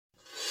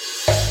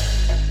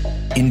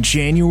In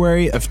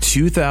January of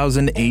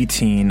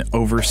 2018,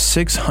 over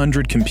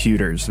 600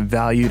 computers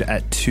valued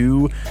at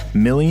 $2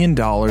 million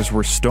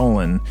were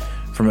stolen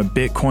from a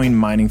Bitcoin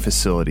mining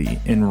facility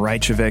in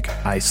Reykjavik,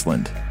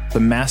 Iceland.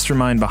 The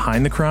mastermind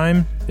behind the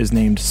crime is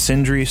named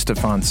Sindri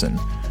Stefánsson,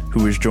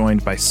 who was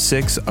joined by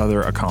 6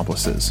 other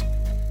accomplices.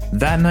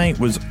 That night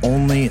was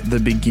only the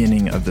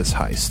beginning of this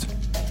heist.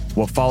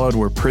 What followed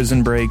were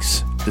prison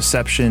breaks,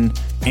 deception,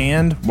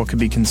 and what could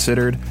be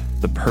considered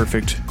the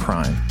perfect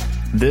crime.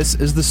 This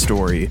is the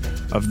story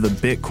of the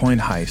Bitcoin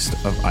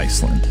heist of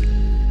Iceland.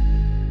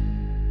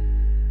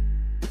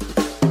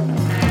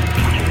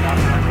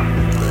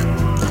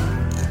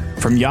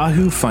 From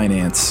Yahoo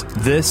Finance,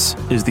 this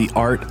is The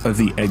Art of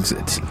the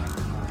Exit.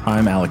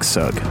 I'm Alex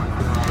Sugg.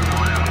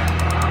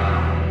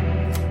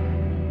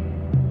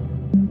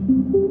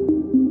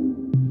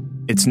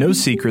 It's no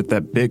secret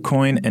that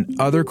Bitcoin and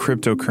other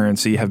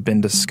cryptocurrency have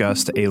been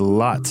discussed a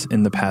lot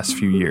in the past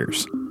few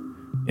years.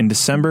 In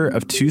December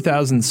of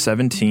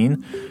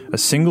 2017, a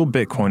single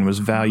Bitcoin was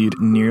valued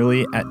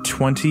nearly at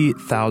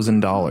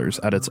 $20,000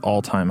 at its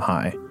all-time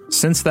high.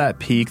 Since that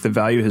peak, the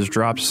value has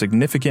dropped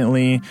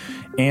significantly,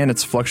 and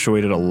it's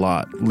fluctuated a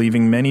lot,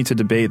 leaving many to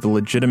debate the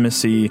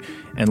legitimacy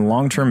and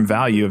long-term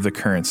value of the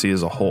currency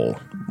as a whole.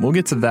 We'll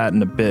get to that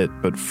in a bit,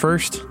 but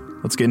first,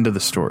 let's get into the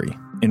story.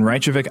 In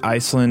Reykjavik,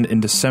 Iceland, in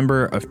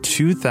December of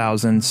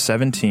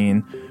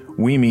 2017,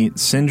 we meet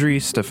Sindri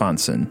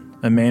Stefánsson,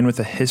 a man with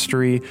a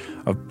history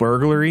of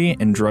burglary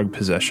and drug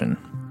possession.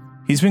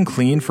 He's been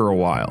clean for a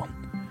while.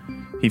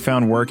 He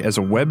found work as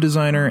a web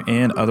designer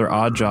and other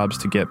odd jobs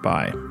to get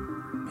by.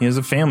 He has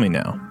a family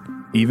now.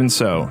 Even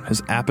so,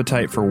 his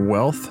appetite for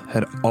wealth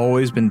had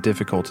always been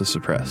difficult to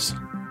suppress.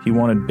 He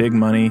wanted big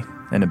money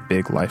and a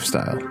big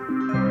lifestyle.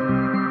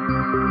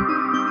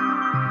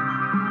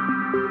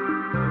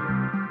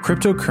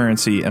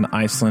 Cryptocurrency and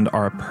Iceland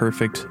are a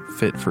perfect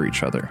fit for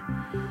each other.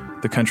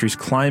 The country's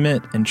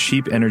climate and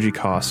cheap energy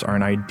costs are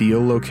an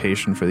ideal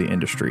location for the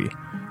industry,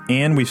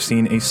 and we've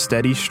seen a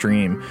steady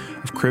stream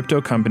of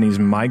crypto companies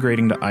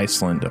migrating to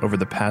Iceland over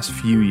the past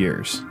few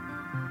years.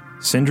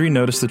 Sindri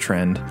noticed the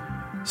trend,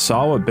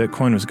 saw what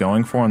Bitcoin was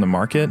going for on the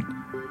market,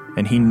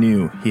 and he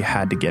knew he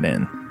had to get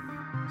in.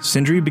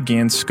 Sindri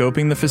began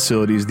scoping the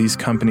facilities these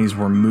companies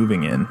were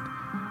moving in,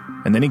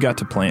 and then he got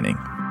to planning.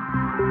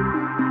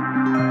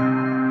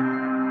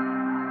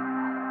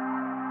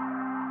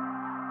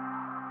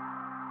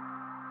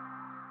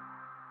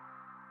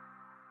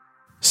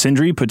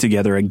 Sindri put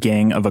together a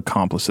gang of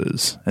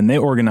accomplices, and they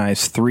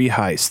organized 3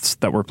 heists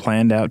that were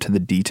planned out to the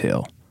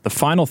detail. The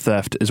final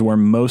theft is where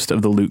most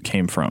of the loot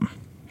came from,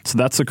 so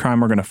that's the crime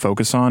we're going to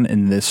focus on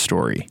in this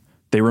story.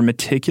 They were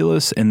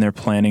meticulous in their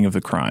planning of the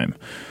crime,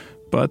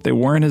 but they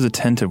weren't as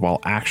attentive while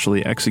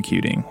actually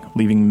executing,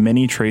 leaving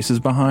many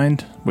traces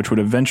behind, which would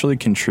eventually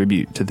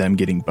contribute to them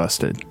getting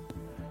busted.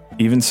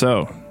 Even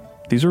so,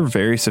 these were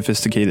very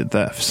sophisticated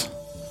thefts.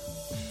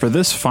 For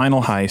this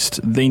final heist,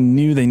 they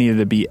knew they needed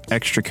to be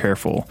extra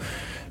careful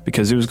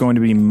because it was going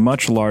to be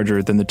much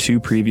larger than the 2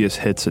 previous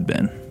hits had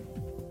been.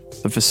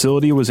 The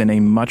facility was in a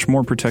much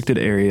more protected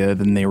area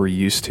than they were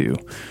used to,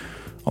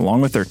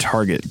 along with their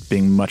target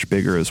being much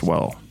bigger as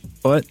well.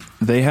 But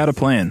they had a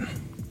plan,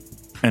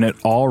 and it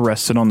all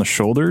rested on the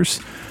shoulders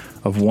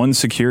of one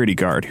security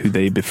guard who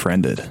they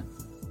befriended.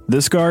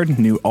 This guard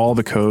knew all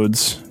the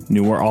codes,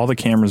 knew where all the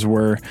cameras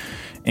were,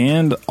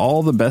 and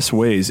all the best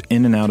ways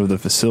in and out of the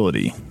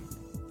facility.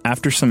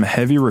 After some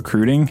heavy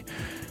recruiting,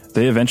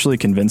 they eventually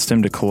convinced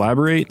him to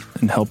collaborate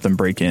and help them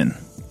break in.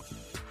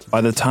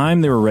 By the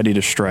time they were ready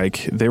to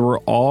strike, they were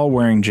all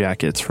wearing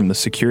jackets from the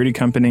security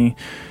company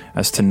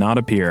as to not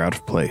appear out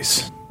of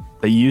place.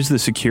 They used the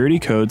security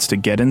codes to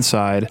get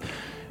inside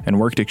and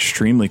worked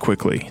extremely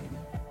quickly.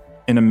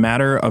 In a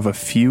matter of a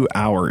few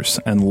hours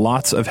and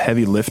lots of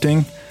heavy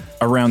lifting,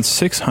 around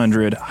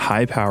 600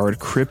 high-powered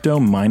crypto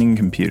mining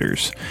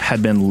computers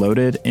had been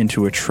loaded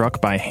into a truck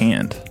by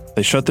hand.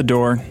 They shut the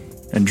door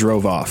and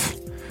drove off,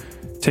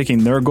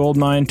 taking their gold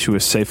mine to a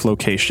safe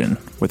location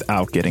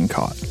without getting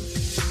caught.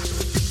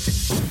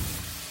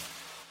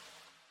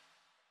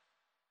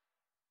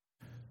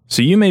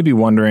 So you may be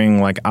wondering,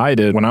 like I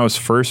did when I was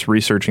first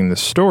researching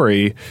this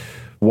story,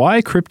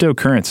 why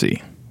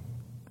cryptocurrency?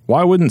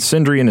 Why wouldn't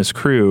Sindri and his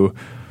crew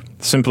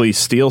simply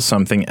steal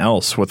something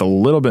else with a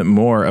little bit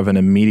more of an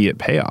immediate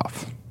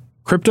payoff?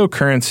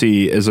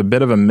 Cryptocurrency is a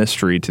bit of a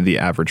mystery to the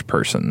average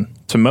person.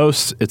 To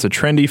most, it's a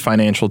trendy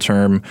financial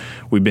term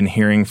we've been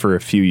hearing for a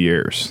few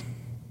years.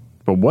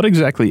 But what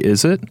exactly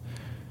is it,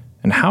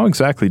 and how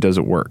exactly does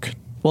it work?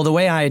 Well, the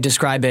way I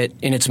describe it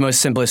in its most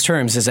simplest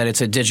terms is that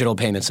it's a digital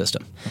payment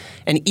system.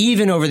 And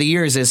even over the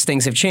years, as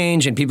things have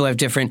changed and people have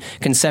different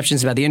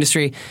conceptions about the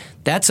industry,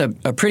 that's a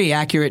pretty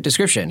accurate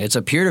description. It's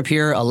a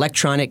peer-to-peer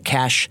electronic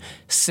cash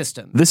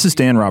system. This is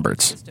Dan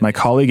Roberts, my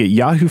colleague at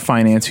Yahoo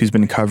Finance who's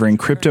been covering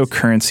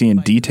cryptocurrency in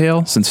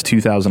detail since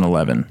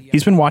 2011.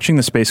 He's been watching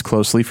the space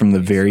closely from the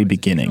very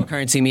beginning.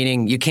 Currency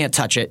meaning you can't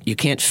touch it. You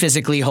can't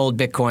physically hold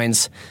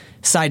Bitcoins.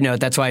 Side note,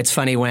 that's why it's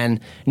funny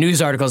when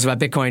news articles about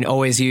Bitcoin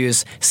always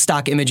use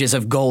stock images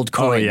of gold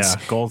coins. Oh,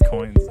 yeah, gold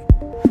coins.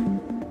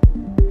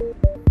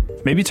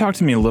 Maybe talk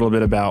to me a little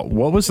bit about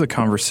what was the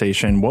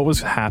conversation, what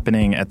was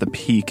happening at the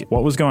peak,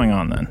 what was going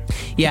on then?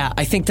 Yeah,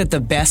 I think that the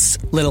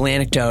best little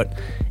anecdote,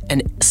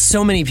 and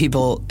so many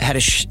people had a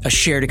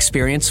shared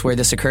experience where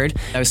this occurred.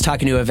 I was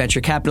talking to a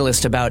venture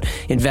capitalist about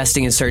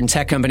investing in certain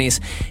tech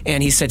companies,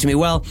 and he said to me,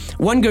 well,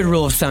 one good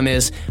rule of thumb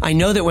is I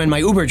know that when my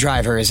Uber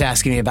driver is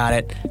asking me about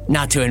it,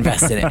 not to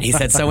invest in it. He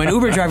said, so when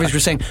Uber drivers were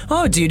saying,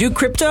 oh, do you do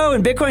crypto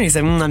and Bitcoin? He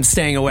said, I'm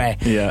staying away.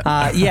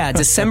 Yeah.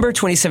 December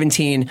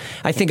 2017,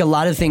 I think a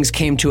lot of things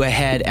came to a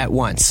head at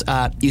once.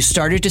 You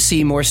started to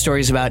see more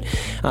stories about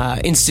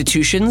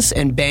institutions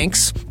and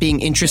banks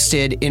being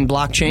interested in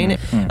blockchain.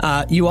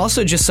 You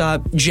also just saw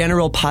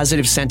general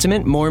positive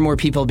sentiment, more and more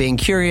people being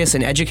curious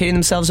and educating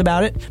themselves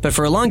about it. But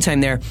for a long time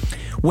there,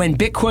 when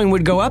Bitcoin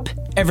would go up,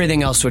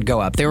 everything else would go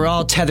up. They were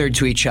all tethered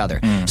to each other.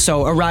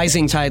 So a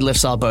rising tide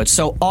lifts all boats.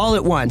 So all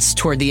at once,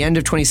 toward the end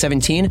of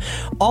 2017,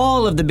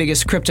 all of the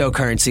biggest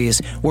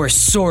cryptocurrencies were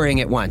soaring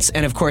at once.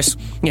 And of course,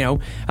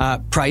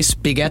 price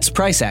begets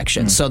price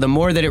action. So the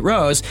more that it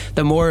rose,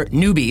 the more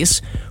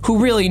newbies who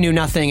really knew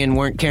nothing and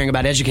weren't caring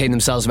about educating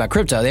themselves about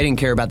crypto, they didn't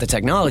care about the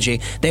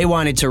technology, they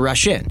wanted to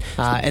rush in.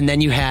 And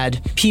then you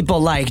had people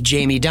like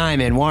Jamie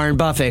Dimon, Warren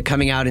Buffett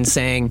coming out and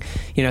saying,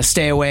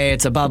 stay away,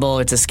 it's a bubble,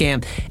 it's a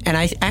scam. And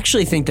I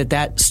actually think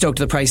that stoked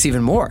the price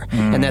even more.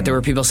 And that there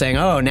were people saying,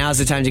 oh, now's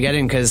the time to get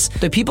in, because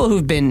the people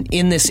who've been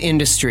in this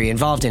industry,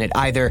 involved in it,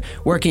 either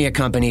working at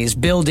companies,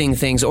 building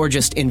things, or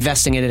just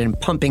investing in it and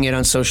pumping it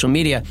on social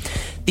media,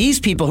 these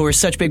people who are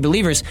such big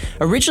believers,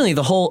 originally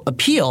the whole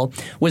appeal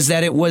was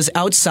that it was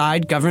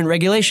outside government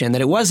regulation,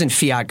 that it wasn't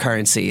fiat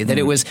currency, that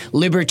it was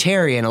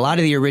libertarian. A lot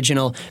of the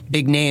original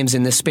big names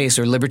in this space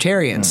are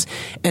libertarians.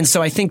 And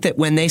so I think that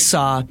when they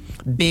saw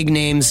big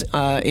names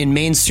in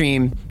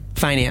mainstream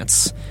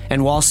finance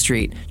and Wall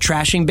Street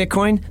trashing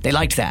Bitcoin, they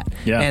liked that.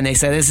 Yeah. And they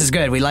said, this is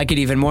good. We like it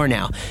even more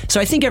now.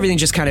 So I think everything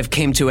just kind of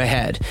came to a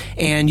head.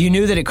 And you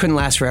knew that it couldn't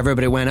last forever,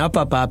 but it went up,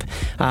 up, up.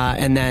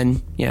 And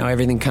then,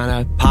 everything kind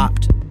of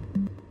popped.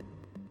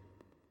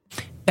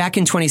 Back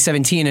in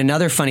 2017,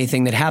 another funny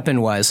thing that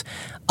happened was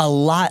a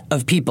lot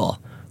of people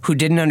who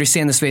didn't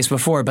understand the space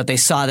before, but they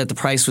saw that the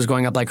price was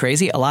going up like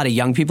crazy. A lot of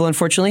young people,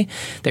 unfortunately,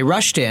 they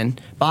rushed in,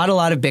 bought a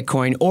lot of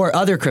Bitcoin or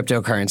other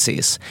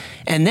cryptocurrencies.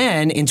 And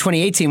then in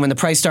 2018, when the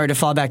price started to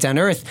fall back down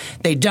to earth,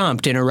 they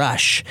dumped in a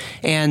rush.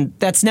 And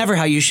that's never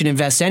how you should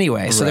invest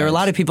anyway. So there are a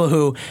lot of people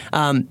who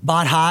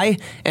bought high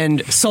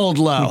and sold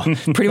low.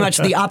 Pretty much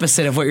the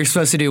opposite of what you're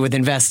supposed to do with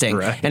investing.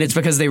 Right. And it's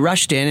because they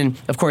rushed in.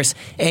 And of course,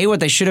 what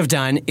they should have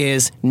done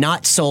is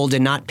not sold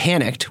and not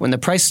panicked when the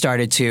price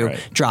started to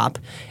drop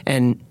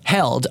and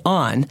held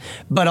on,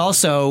 but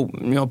also,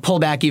 pull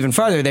back even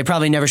farther. They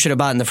probably never should have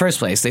bought in the first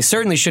place. They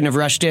certainly shouldn't have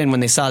rushed in when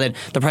they saw that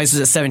the price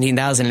was at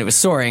 17,000 and it was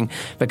soaring,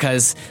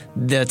 because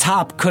the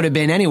top could have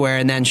been anywhere,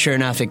 and then sure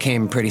enough, it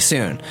came pretty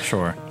soon.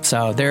 Sure.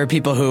 So there are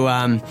people who,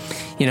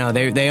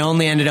 they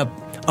only ended up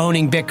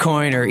owning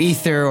Bitcoin or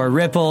Ether or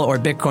Ripple or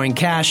Bitcoin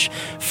Cash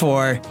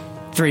for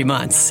 3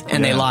 months,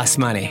 and they lost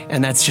money.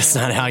 And that's just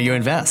not how you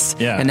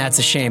invest. Yeah. And that's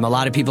a shame. A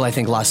lot of people, I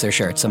think, lost their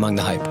shirts among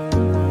the hype.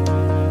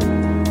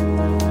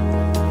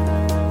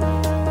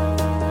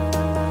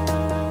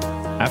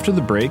 After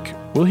the break,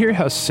 we'll hear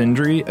how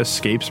Sindri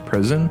escapes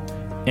prison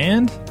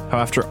and how,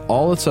 after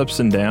all its ups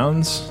and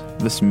downs,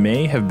 this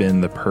may have been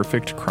the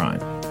perfect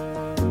crime.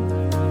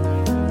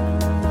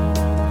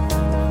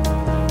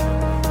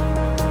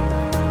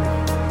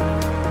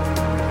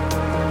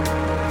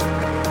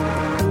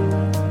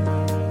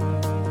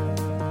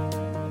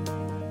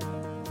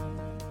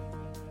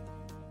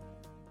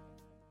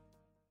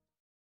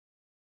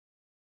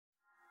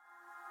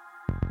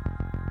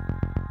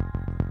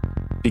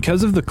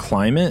 Because of the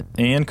climate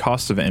and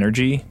cost of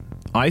energy,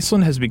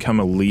 Iceland has become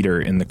a leader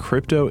in the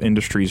crypto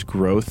industry's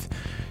growth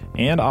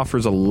and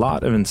offers a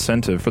lot of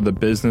incentive for the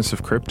business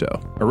of crypto.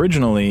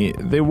 Originally,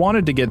 they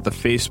wanted to get the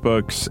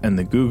Facebooks and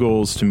the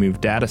Googles to move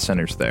data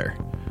centers there,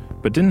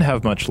 but didn't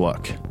have much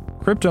luck.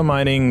 Crypto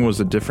mining was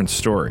a different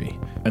story,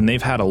 and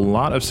they've had a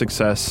lot of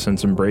success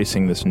since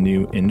embracing this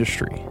new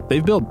industry.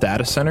 They've built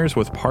data centers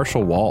with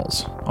partial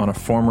walls on a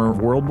former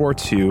World War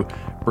II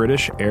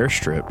British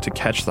airstrip to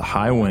catch the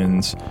high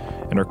winds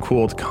and are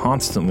cooled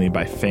constantly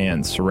by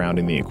fans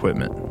surrounding the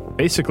equipment.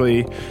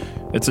 Basically,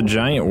 it's a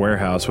giant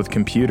warehouse with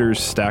computers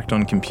stacked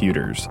on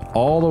computers,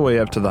 all the way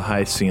up to the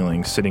high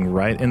ceiling sitting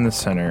right in the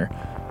center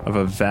of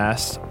a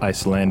vast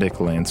Icelandic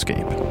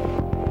landscape.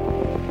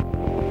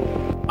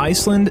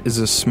 Iceland is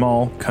a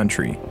small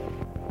country.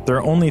 There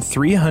are only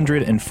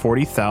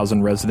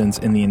 340,000 residents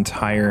in the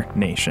entire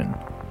nation.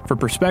 For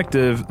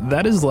perspective,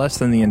 that is less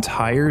than the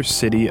entire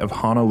city of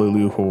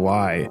Honolulu,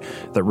 Hawaii,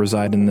 that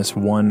reside in this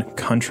one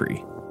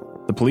country.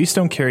 The police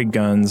don't carry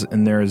guns,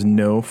 and there is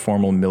no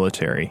formal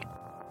military.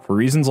 For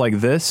reasons like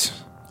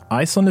this,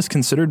 Iceland is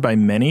considered by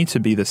many to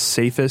be the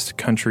safest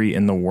country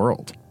in the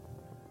world.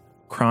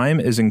 Crime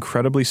is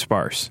incredibly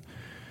sparse,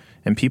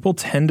 and people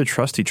tend to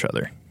trust each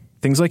other.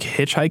 Things like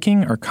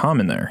hitchhiking are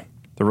common there.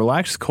 The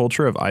relaxed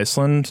culture of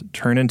Iceland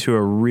turned into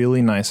a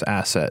really nice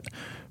asset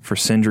for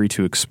Sindri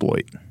to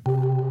exploit.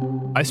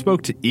 I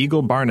spoke to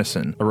Egil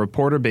Barnason, a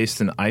reporter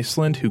based in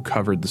Iceland who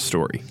covered the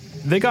story.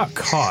 They got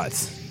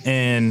caught,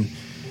 and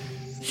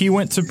he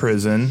went to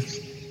prison,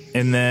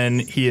 and then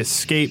he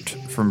escaped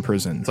from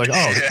prison. It's like,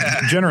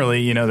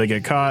 generally, they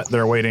get caught,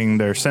 they're awaiting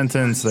their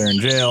sentence, they're in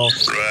jail,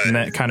 and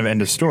that kind of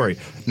end of story.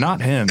 Not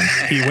him.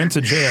 He went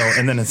to jail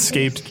and then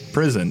escaped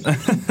prison.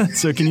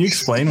 So can you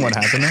explain what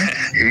happened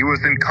there? He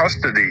was in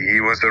custody.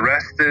 He was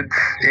arrested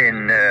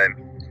in a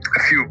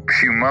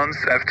few months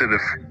after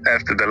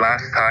the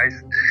last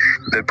heist.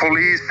 The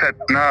police had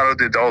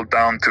narrowed it all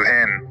down to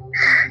him.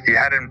 He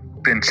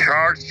hadn't been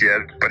charged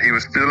yet, but he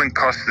was still in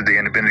custody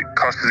and had been in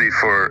custody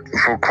for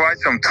quite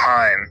some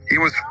time. He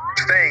was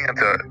staying at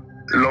a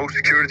low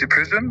security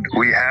prison.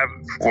 We have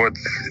what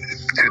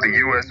to the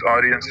U.S.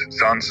 audience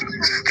sounds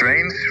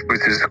strange,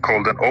 which is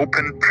called an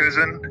open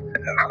prison,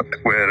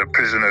 where a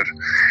prisoner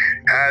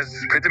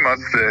has pretty much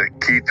the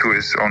key to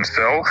his own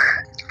cell.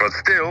 But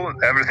still,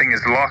 everything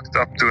is locked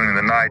up during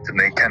the night and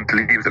they can't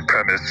leave the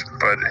premise.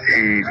 But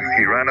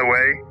he ran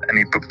away and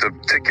he booked a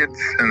ticket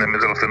in the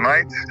middle of the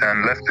night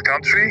and left the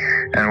country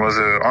and was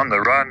on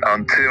the run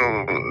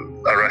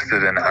until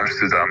arrested in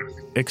Amsterdam.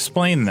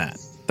 Explain that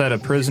a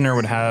prisoner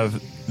would have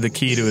the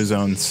key to his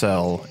own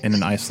cell in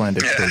an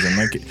Icelandic prison.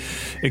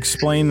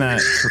 Explain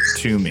that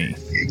to me.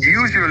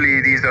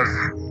 Usually these are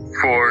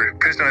for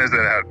prisoners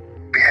that have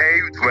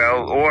behaved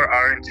well or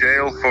are in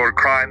jail for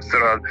crimes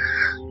that are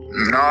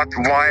not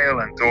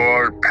violent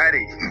or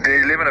petty.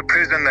 They live in a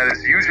prison that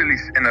is usually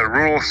in a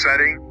rural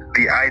setting.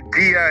 The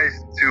idea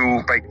is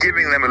by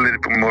giving them a little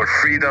bit more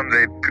freedom,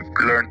 they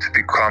learn to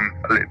become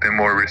a little bit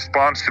more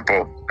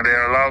responsible.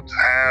 They're allowed to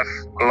have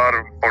a lot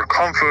of more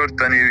comfort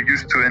than you're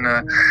used to in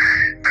a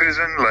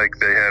prison. Like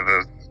they have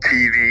a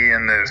TV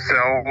in their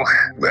cell,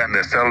 and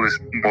their cell is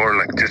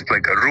more just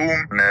like a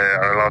room. And they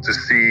are allowed to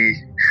see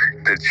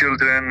their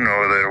children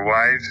or their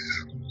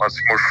wives much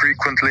more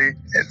frequently.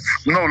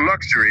 It's no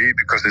luxury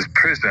because it's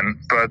prison,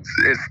 but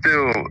it's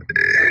still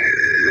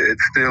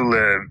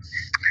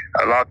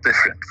a lot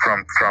different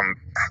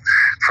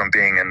from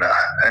being in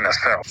a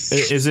cell.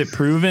 Is it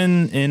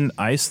proven in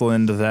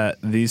Iceland that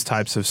these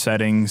types of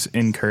settings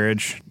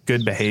encourage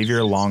good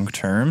behavior long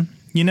term?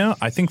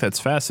 I think that's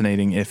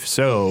fascinating. If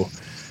so,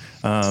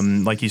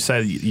 like you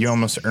said, you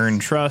almost earn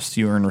trust,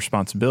 you earn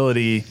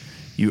responsibility,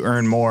 you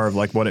earn more of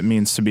what it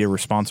means to be a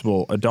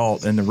responsible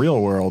adult in the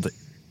real world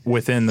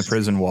within the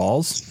prison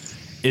walls.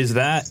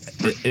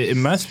 It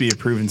must be a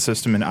proven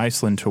system in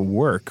Iceland to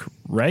work,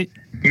 right?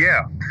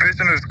 Yeah,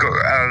 prisoners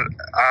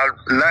are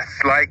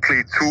less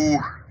likely to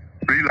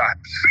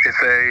relapse if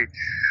they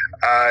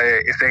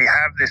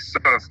have this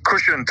sort of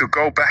cushion to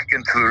go back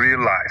into the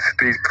real life,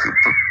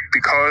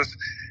 because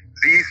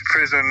these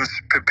prisons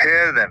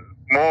prepare them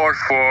more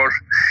for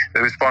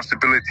the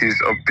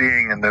responsibilities of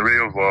being in the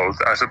real world,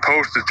 as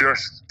opposed to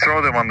just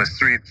throw them on the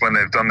street when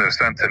they've done their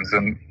sentence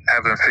and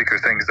have them figure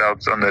things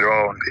out on their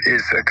own.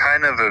 Is a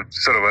kind of a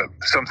sort of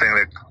something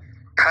that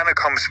kind of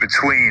comes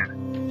between.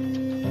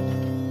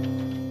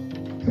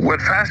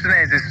 What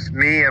fascinates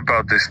me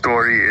about this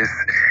story is,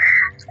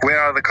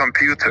 where are the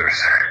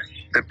computers?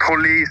 The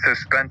police have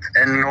spent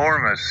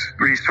enormous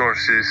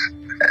resources,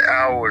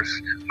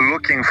 hours,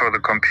 looking for the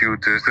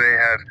computers.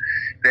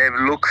 They have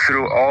looked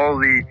through all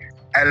the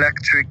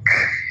electric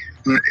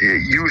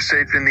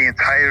usage in the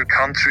entire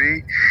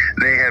country.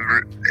 They have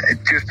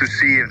just to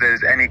see if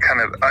there's any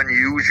kind of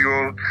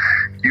unusual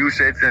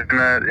usage in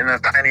a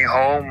tiny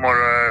home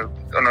or a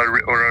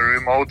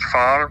remote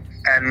farm.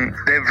 And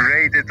they've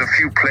raided a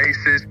few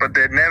places, but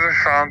they never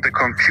found the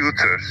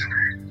computers.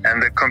 And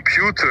the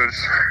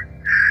computers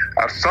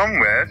are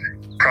somewhere,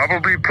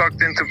 probably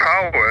plugged into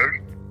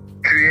power,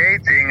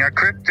 creating a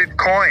cryptid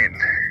coin,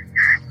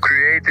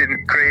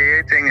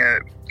 creating a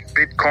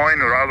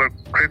Bitcoin or other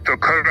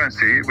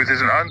cryptocurrency, which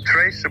is an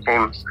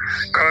untraceable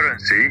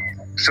currency.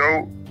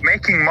 So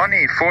making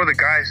money for the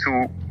guys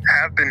who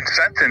have been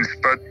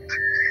sentenced, but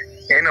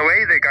in a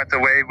way they got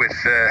away with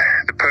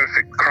the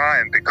perfect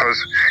crime, because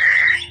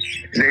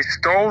they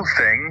stole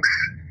things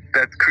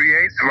that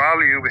create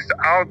value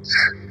without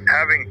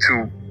having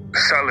to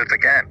sell it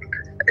again.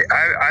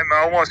 I'm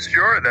almost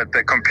sure that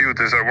the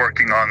computers are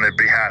working on their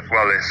behalf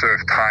while they serve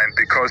time,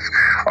 because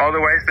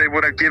otherwise they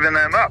would have given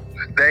them up.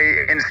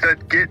 They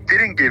instead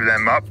didn't give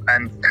them up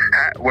and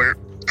were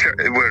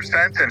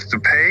sentenced to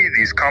pay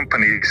these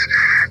companies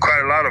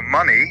quite a lot of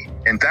money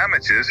in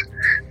damages,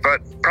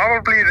 but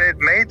probably they'd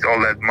made all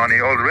that money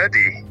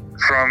already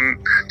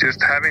from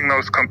just having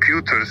those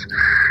computers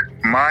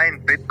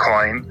mine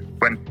Bitcoin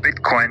when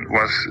Bitcoin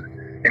was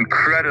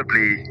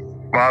incredibly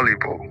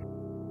valuable.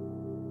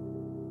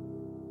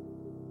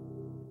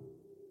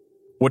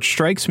 What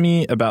strikes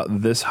me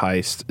about this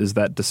heist is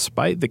that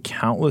despite the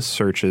countless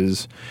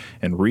searches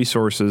and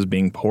resources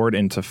being poured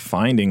into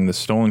finding the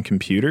stolen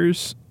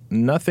computers,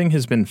 nothing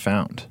has been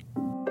found.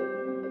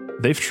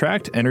 They've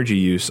tracked energy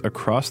use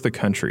across the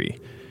country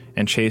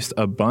and chased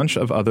a bunch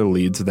of other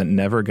leads that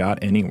never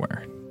got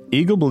anywhere.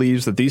 Egil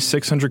believes that these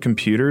 600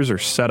 computers are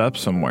set up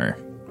somewhere,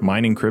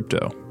 mining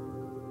crypto.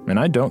 And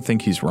I don't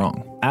think he's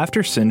wrong.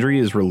 After Sindri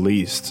is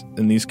released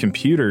and these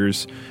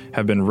computers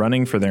have been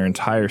running for their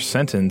entire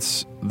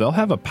sentence, they'll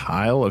have a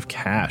pile of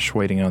cash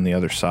waiting on the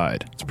other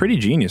side. It's pretty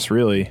genius,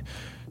 really.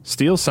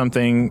 Steal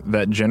something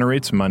that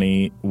generates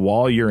money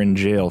while you're in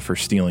jail for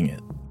stealing it.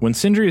 When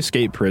Sindri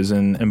escaped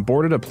prison and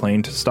boarded a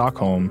plane to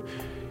Stockholm,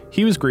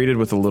 he was greeted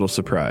with a little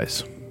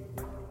surprise.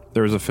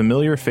 There was a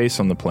familiar face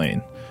on the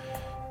plane.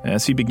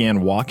 As he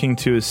began walking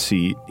to his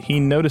seat, he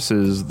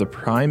notices the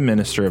Prime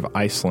Minister of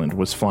Iceland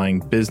was flying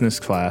business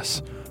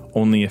class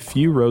only a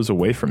few rows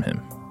away from him.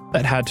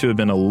 That had to have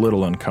been a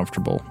little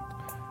uncomfortable.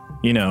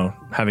 You know,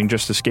 having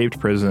just escaped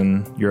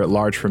prison, you're at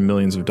large for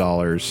millions of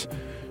dollars,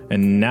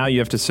 and now you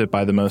have to sit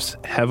by the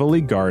most heavily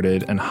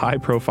guarded and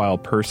high-profile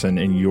person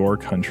in your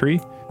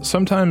country.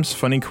 Sometimes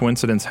funny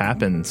coincidence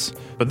happens,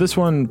 but this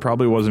one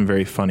probably wasn't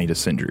very funny to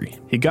Sindri.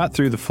 He got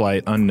through the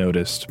flight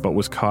unnoticed, but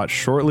was caught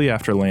shortly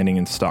after landing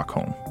in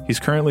Stockholm. He's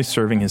currently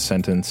serving his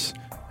sentence,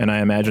 and I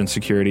imagine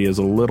security is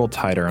a little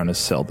tighter on his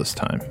cell this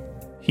time.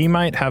 He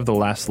might have the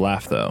last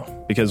laugh,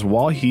 though, because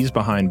while he's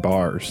behind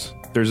bars,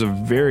 there's a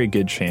very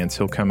good chance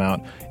he'll come out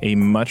a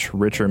much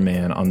richer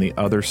man on the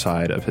other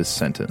side of his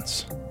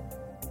sentence.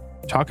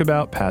 Talk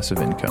about passive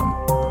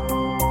income.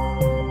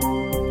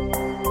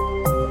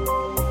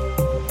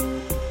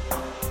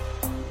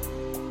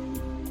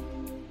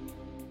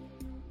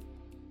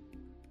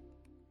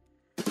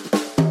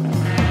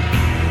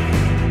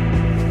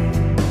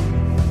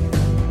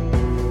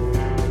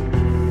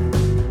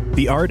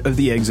 The Art of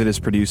the Exit is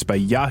produced by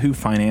Yahoo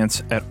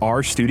Finance at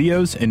our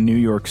studios in New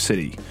York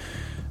City.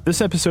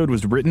 This episode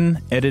was written,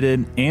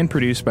 edited, and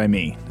produced by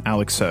me,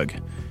 Alex Sugg.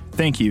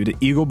 Thank you to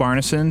Eagle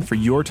Barneson for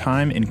your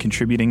time in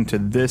contributing to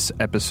this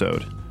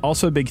episode.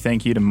 Also a big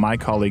thank you to my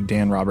colleague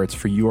Dan Roberts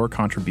for your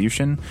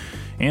contribution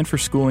and for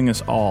schooling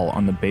us all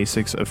on the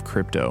basics of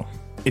crypto.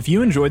 If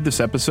you enjoyed this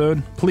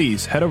episode,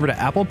 please head over to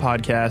Apple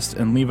Podcasts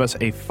and leave us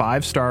a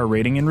 5-star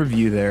rating and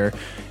review there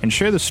and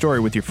share the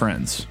story with your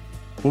friends.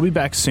 We'll be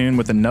back soon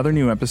with another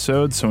new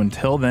episode, so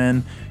until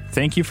then,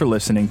 thank you for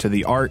listening to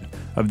The Art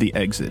of the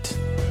Exit.